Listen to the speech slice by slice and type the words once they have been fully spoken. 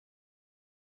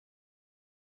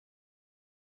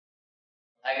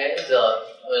Hi guys,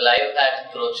 we're live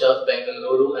at Growth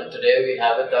Bengaluru, and today we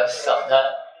have with us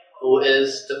Safdhar, who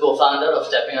is the co-founder of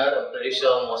SteppinOut. I'm pretty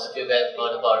sure most of you guys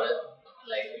heard about it,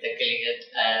 like they're killing it,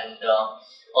 and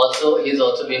also he's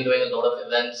also been doing a lot of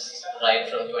events right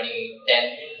from 2010.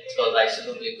 It's called Rices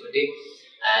Obliquity,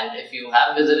 and if you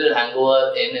have visited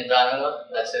Hangover in Indranagar,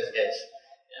 that's his guest.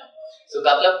 Yeah. So a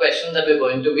couple of questions that we're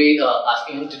going to be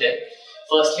asking him today.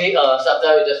 Firstly,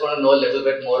 Safdhar, we just want to know a little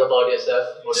bit more about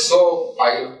yourself. So,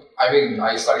 I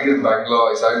studied in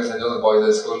Bangalore. I studied in St. Joseph Boys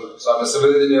High School. So, I'm a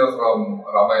civil engineer from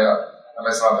Ramaya,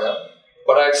 MS Ramaya.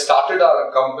 But I started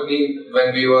our company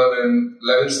when we were in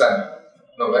 11th standard.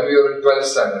 No, when we were in 12th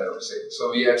standard, I would say.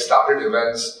 So, we had started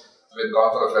events. We had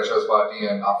gone for a freshers party,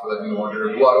 and after that, we wanted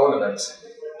to do our own events.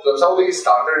 So that's how we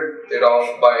started it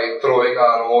off, by throwing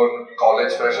our own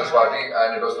college freshers party,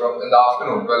 and it was from in the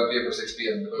afternoon, 12 p.m. to 6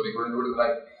 p.m. because we couldn't do it in the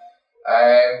night.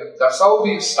 And that's how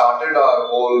we started our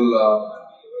whole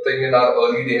thing in our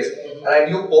early days. And I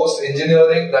knew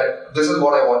post-engineering that this is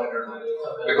what I wanted to do.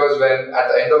 Because when at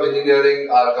the end of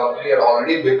engineering, our company had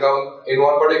already become in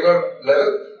one particular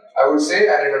level, I would say,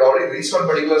 and it had already reached one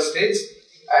particular stage.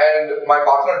 And my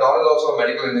partner Don is also a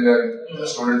medical engineering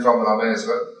student from Ramaya as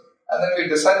well. And then we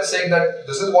decided saying that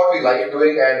this is what we like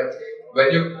doing, and when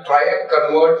you try and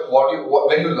convert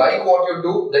when you like what you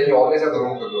do, then you always have the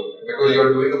room to grow because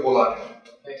you're doing it wholeheartedly.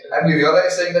 And we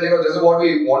realized saying that this is what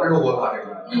we want to do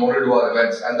wholeheartedly. We want to do our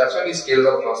events, and that's when we scaled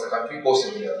up across the country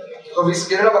post-engineering. So we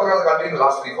scaled up across the country in the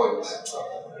last 3-4 years.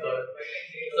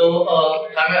 So,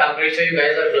 I'm pretty sure you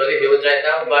guys are really huge right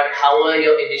now, but how were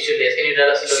your initial days? Can you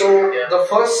tell us a little bit?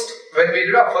 When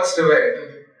we did our first event,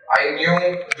 I knew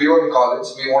we were in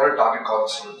college, we wanted to target college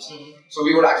students. So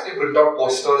we would actually print out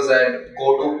posters and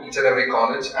go to each and every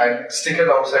college and stick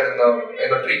it outside in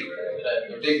a tree.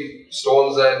 We would take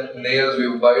stones and nails,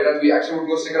 we would buy it, and we actually would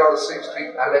go stick it out the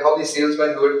street. And like how these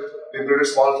salesmen do it, we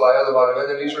printed small flyers of our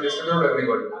event and we used to distribute to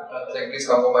everybody. Saying, please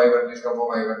come for my event, please come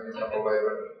for my event, please come for my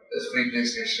event. There's free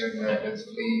PlayStation and there's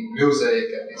free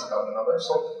music and please come and all that.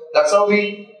 So that's how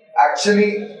we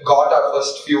actually got our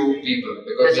first few people.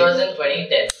 This was in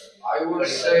 2010. I would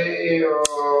say,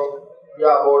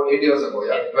 about 8 years ago,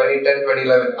 2010,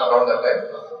 2011, around that time.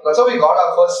 That's how we got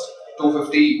our first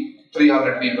 250,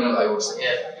 300 people, I would say.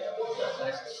 Yeah, that's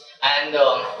nice. And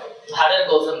how did it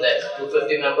go from there?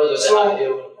 250 members?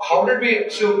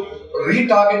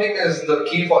 Retargeting is the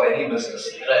key for any business.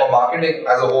 Right. For marketing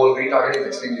as a whole, retargeting is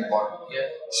extremely important. Yeah.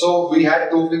 So we had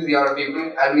 250, 300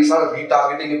 people and we started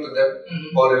retargeting it to them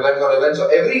for events. So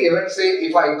every event, say,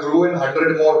 if I grew in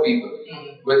 100 more people,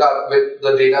 with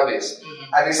the database,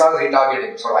 and we start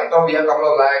retargeting. So right now we have a couple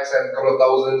of lakhs and a couple of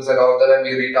thousands and all of that, and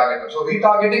we retarget them. So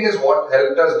retargeting is what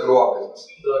helped us grow our business.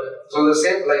 So the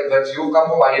same, like when you come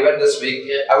for my event this week,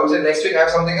 I would say next week I have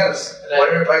something else. Right. Why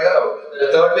don't you try that out? The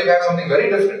third week I have something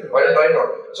very different. Why don't you try it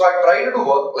out? So I try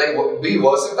to be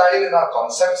versatile in our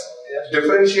concepts,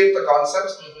 differentiate the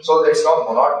concepts, so that it's not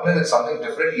monotonous, it's something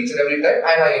different each and every time,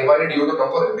 and I invited you to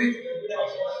come for everything.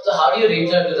 So how do you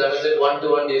reach out to them? Is it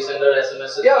one-to-one? Do you send out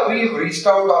SMSs? Yeah, we've reached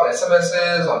out on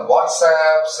SMSs, on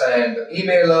WhatsApps and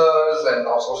emailers, and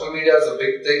now social media is a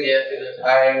big thing.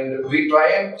 And we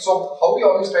try and, so how we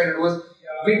always try to do is,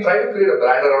 we try to create a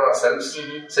brand around ourselves,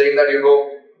 saying that,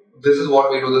 this is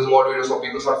what we do, so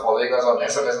people start following us on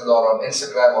SMSs or on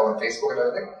Instagram or on Facebook and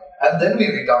everything. And then we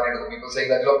retarget to the people saying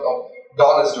that,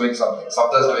 Don is doing something,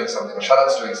 Safdhar is doing something, or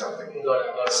Sharad's doing something.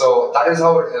 So that is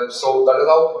how it helps. So that is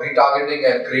how retargeting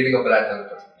and creating a brand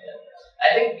helps.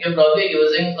 I think you're probably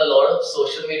using a lot of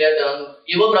social media terms.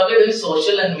 You were probably doing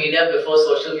social and media before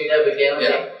social media became a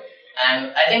thing.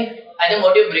 And I think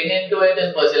what you bring into it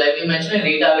is personal. Like you mentioned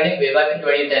retargeting way back in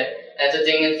 2010. That's a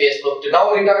thing in Facebook today. Now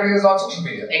retargeting is on social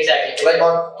media. Exactly. Like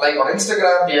on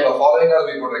Instagram, people are following us,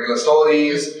 we put regular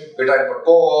stories, we try and put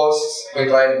posts, we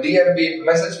try and DM people,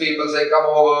 message people, say come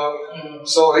over.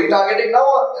 So retargeting now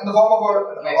in the form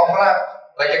of an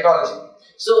app, like technology.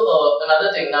 So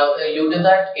another thing, now you did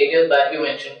that 8 years back you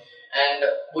mentioned, and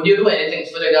would you do anything?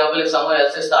 For example, if someone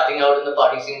else is starting out in the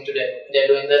party scene today, they're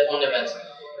doing their own events,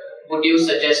 would you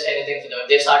suggest anything for them?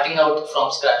 They're starting out from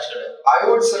scratch today.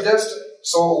 I would suggest,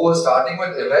 who are starting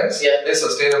with events, is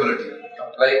sustainability.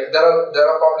 Like there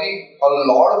are probably a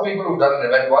lot of people who've done an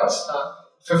event once,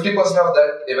 50% of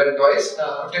that event twice,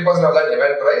 50% of that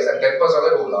event thrice, and 10% of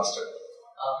that who lasted.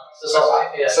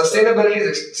 Sustainability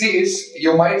is,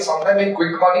 you might sometimes make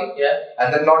quick money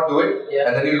and then not do it,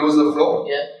 and then you lose the flow.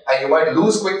 And you might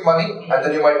lose quick money and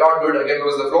then you might not do it again,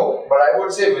 lose the flow. But I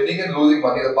would say winning and losing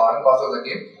money is a part and parcel of the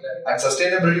game. And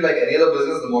sustainability, like any other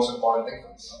business, is the most important thing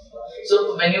for us.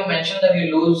 So when you mentioned that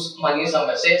you lose money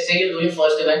somewhere, say you do your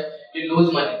first event, you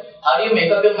lose money. how do you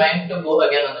make up your mind to go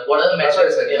again on that? What are the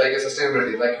metrics? That's what I said, like a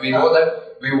sustainability. Like we know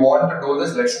that we want to do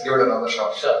this, let's give it another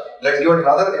shot. Sure. Let's give it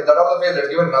another, if that was the phase, let's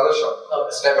give it another shot.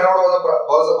 Okay. SteppinOut was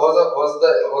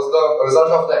the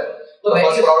result of that. So the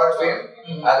first product failed,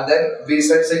 and then we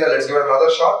said, let's give it another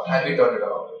shot, and we turned it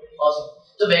around. Awesome.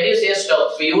 So where do you say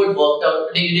stop? For you, it worked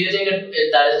out. Do you think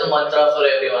that is the mantra for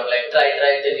everyone? Like try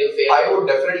till you fail? I would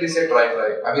definitely say try.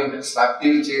 I mean,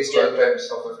 Snapdeal changed 12 times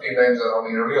or 15 times around.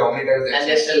 You know how many times they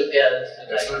changed?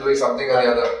 They're still doing something or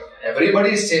the other.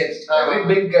 Everybody's changed. Every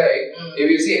big guy, if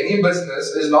you see any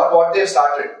business, is not what they've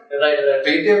started. Right.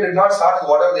 Paytm did not start with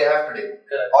whatever they have today.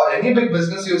 Correct. Or any big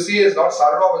business you see is not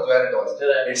started off with where it was.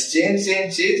 Correct. It's changed.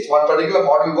 One particular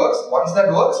model works. Once that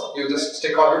works, you just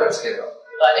stick on to it and scale it up.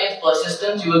 I think it's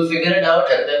persistence. You will figure it out,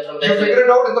 and then from there you figure it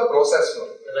out in the process.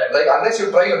 Right. Like unless you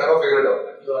try, you never figure it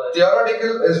out.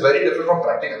 Theoretical is very different from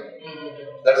practical.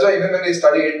 That's why even when we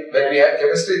studied, when we had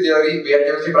chemistry theory, we had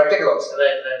chemistry practical also.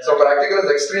 Right. So practical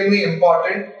is extremely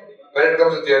important when it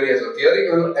comes to theory as well. Theory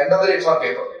will end of the day it's on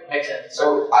paper. Makes sense.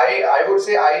 So I would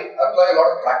say I apply a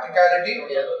lot of practicality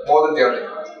more than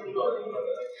theoretical.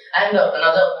 And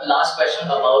another last question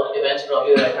about events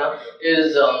probably right now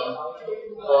is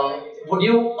would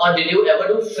you or did you ever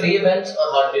do free events or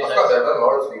how did you? Of course, I've done a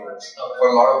lot of free events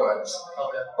for a lot of brands.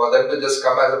 Okay. For them to just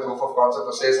come as a proof of concept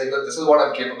to say that this is what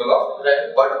I'm capable of, right.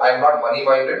 But I'm not money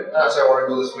minded, that's why I want to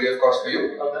do this free of cost for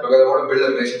you because I want to build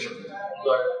a relationship with you.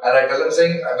 And I tell them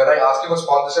saying, when I ask you for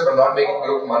sponsorship, I'm not making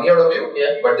money out of you,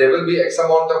 but there will be X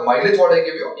amount of mileage what I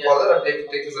give you. Further, I'll take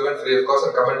this event free of cost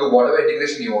and come and do whatever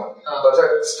integration you want. That's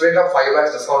a straight up 5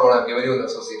 lakhs discount what I'm giving you in the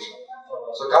association.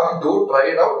 So come do, try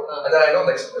it out, and then I know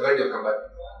next event you'll come back.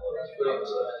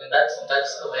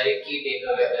 That's a very key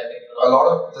takeaway. I think a lot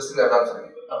of this thing I've done for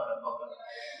me.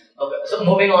 Okay. So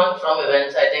moving on from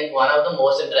events, I think one of the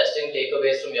most interesting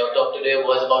takeaways from your talk today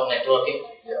was about networking.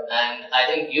 And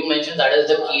I think you mentioned that is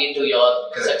the key to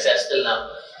your success till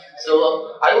now.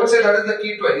 So I would say that is the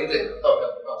key to anything. Okay.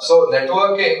 So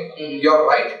networking, your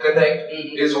right connect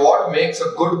is what makes a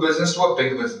good business to a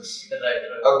big business. Right.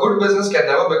 A good business can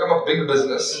never become a big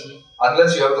business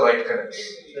unless you have the right connect.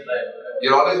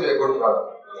 You'll always be a good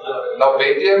product. Now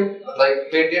Paytm,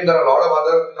 there are a lot of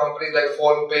other companies like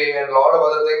PhonePe and a lot of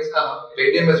other things.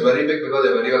 Paytm is very big because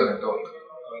they're very well networked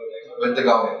with the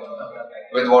government,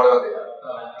 with whatever they have.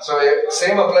 So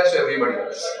same applies to everybody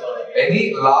else.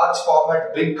 Any large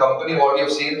format, big company, what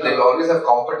you've seen, they will always have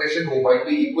competition who might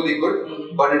be equally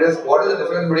good. But it is, what is the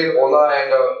difference between Ola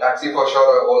and a Taxi for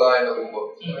Sure or Ola and a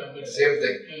Uber? Same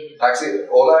thing.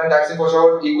 Ola and Taxi for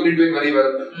Sure were equally doing very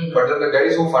well. But then the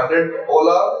guys who funded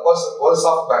Ola was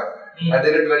SoftBank. And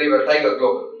they did very well. Tiger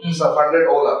Global. So funded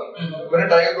Ola. When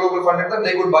Tiger Global funded them,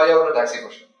 they could buy out a Taxi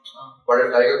for Sure. But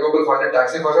if Tiger Global funded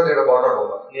Taxi for Sure, they'd have bought out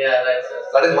Ola.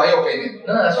 That is my opinion.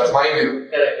 No, that's my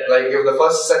view. Correct. Like if the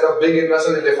first set of big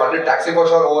investors, if they funded Taxi for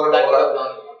Sure over Ola,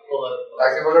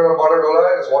 Taxi for Sure would have bought out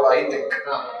Ola is what I think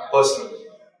personally.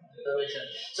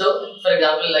 So, for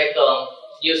example, like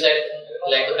you said,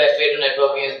 like the best way to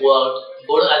networking is go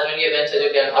to as many events as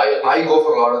you can. I go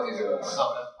for a lot of these events.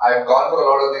 I've gone for a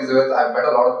lot of these events. I've met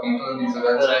a lot of people in these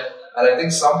events. And I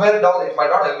think somewhere down, it might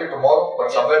not help you tomorrow,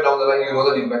 but somewhere down the line, you know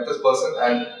that you met this person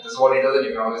and this is what he does, and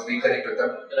you can always reconnect with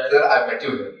them. Then I've met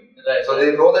you here. So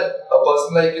they know that a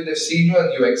person like you, they've seen you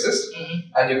and you exist,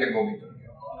 and you can go meet them.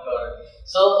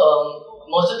 So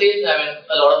most of these, I mean,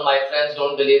 a lot of my friends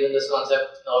don't believe in this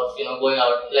concept of going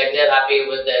out. Like they're happy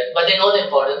with that, but they know the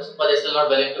importance, but they're still not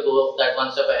willing to go that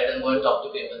one step ahead and go and talk to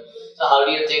people. So how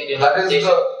do you think? That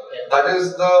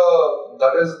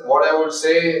is what I would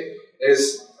say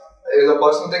is a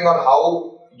personal thing on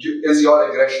how is your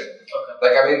aggression.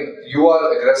 Like I mean, you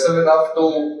are aggressive enough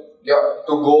to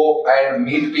go and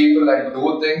meet people and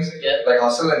do things, like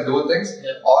hustle and do things,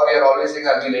 or you're always saying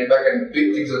I'll be laid back and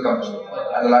big things will come to me,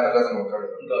 and the latter doesn't work out.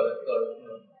 Got it.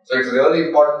 So it's really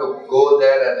important to go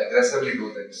there and aggressively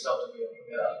do things.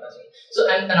 So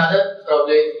and another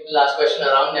probably last question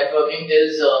around networking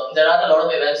is there are a lot of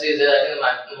events these days. I think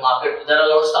in the market there are a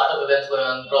lot of startup events going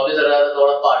on. Probably there are a lot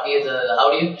of parties.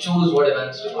 How do you choose what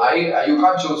events to go? You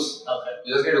can't choose.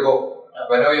 You just need to go.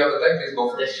 Whenever you have the time, please go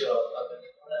for it. Sure.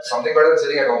 Something better than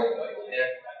sitting at home.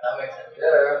 That makes sense.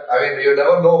 I mean, you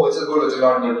never know which is good, which is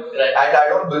not good. Right. And I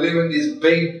don't believe in these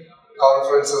big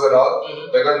conferences and all,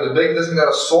 because in the big there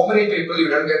are so many people you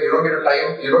don't get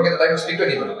the time to speak to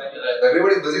anybody.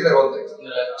 Everybody's busy in their own things.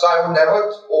 So I would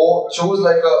never choose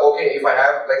if I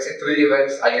have say 3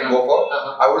 events I can go for.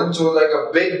 I wouldn't choose like a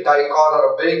big Tycon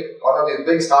or one of these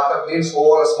big startup meets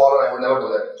over a smaller. I would never do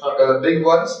that. Because the big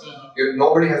ones,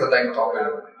 nobody has the time to talk to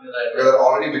them. Because there are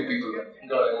already big people there.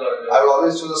 Got it. I would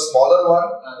always choose a smaller one,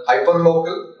 hyper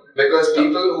local, Because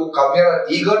people who come here are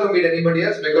eager to meet anybody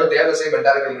else because they have the same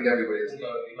mentality to meet everybody else.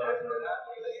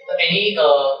 So any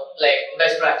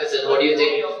best practices? What do you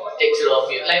think takes it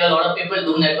off you? Like a lot of people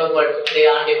do network, but they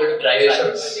aren't able to drive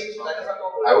patience.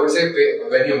 I would say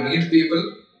when you meet people,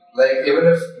 like even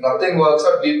if nothing works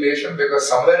out, be patient because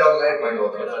somewhere down the line it might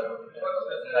work out.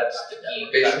 That's the key.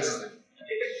 Patience is the key.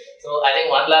 So I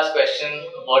think one last question: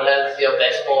 what has your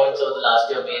best moments of the last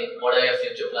year been? What are your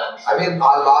future plans? I mean,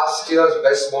 our last year's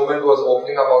best moment was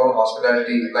opening up our own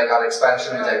hospitality, like our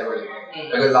expansion, which I told you.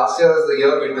 Because last year was the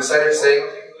year we decided saying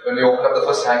when we opened up the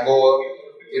first hangover,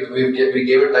 we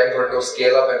gave it time for it to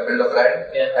scale up and build a brand.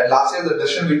 Yeah. And last year the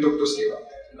decision we took to scale up.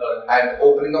 And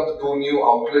opening up the 2 new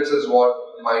outlets is what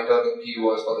my turning key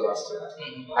was for the last year.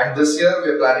 And this year we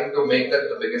are planning to make that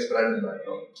the biggest brand in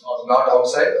Bangalore. Awesome. Not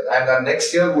outside. And the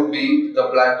next year would be the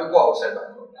plan to go outside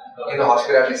Bangalore in the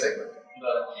hospitality segment.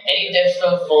 Any tips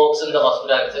for folks in the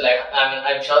hospitality? Like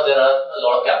I'm sure there are a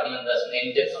lot of capital investment.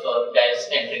 Any tips for guys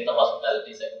entering the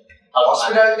hospitality segment?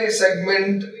 Hospitality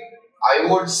segment, I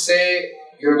would say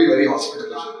you'll be very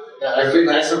hospitable. It'll be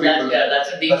nice to people. That's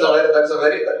a deep that's a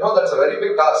very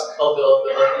big task.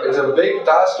 Okay. It's a big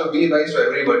task to be nice to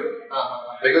everybody.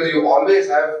 Because you always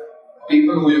have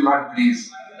people who you can't please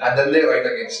and then they write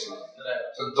against you.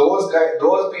 So those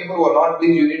people who are not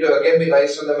pleased, you need to again be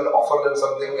nice to them and offer them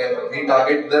something and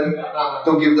retarget them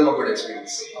to give them a good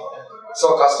experience.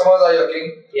 So customers are your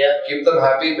king. Yeah. Keep them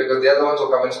happy because they are the ones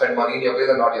who come and spend money in your place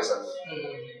and not yourself.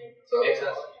 So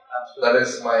that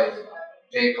is my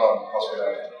take on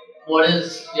hospitality. What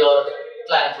is your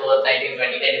plan for 1920?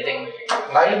 Anything?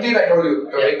 19, I told you,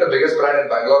 to make the biggest brand in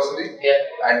Bangalore city. Yeah.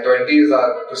 And 20 is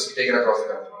to take it across the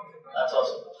country. That's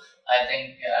awesome. I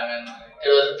think, it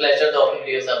was a pleasure talking to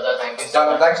you, Safdhar. Thank you so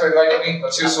much. Thanks for inviting me.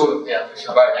 I'll see you soon. Yeah, for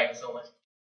sure. Bye. Thank you so much.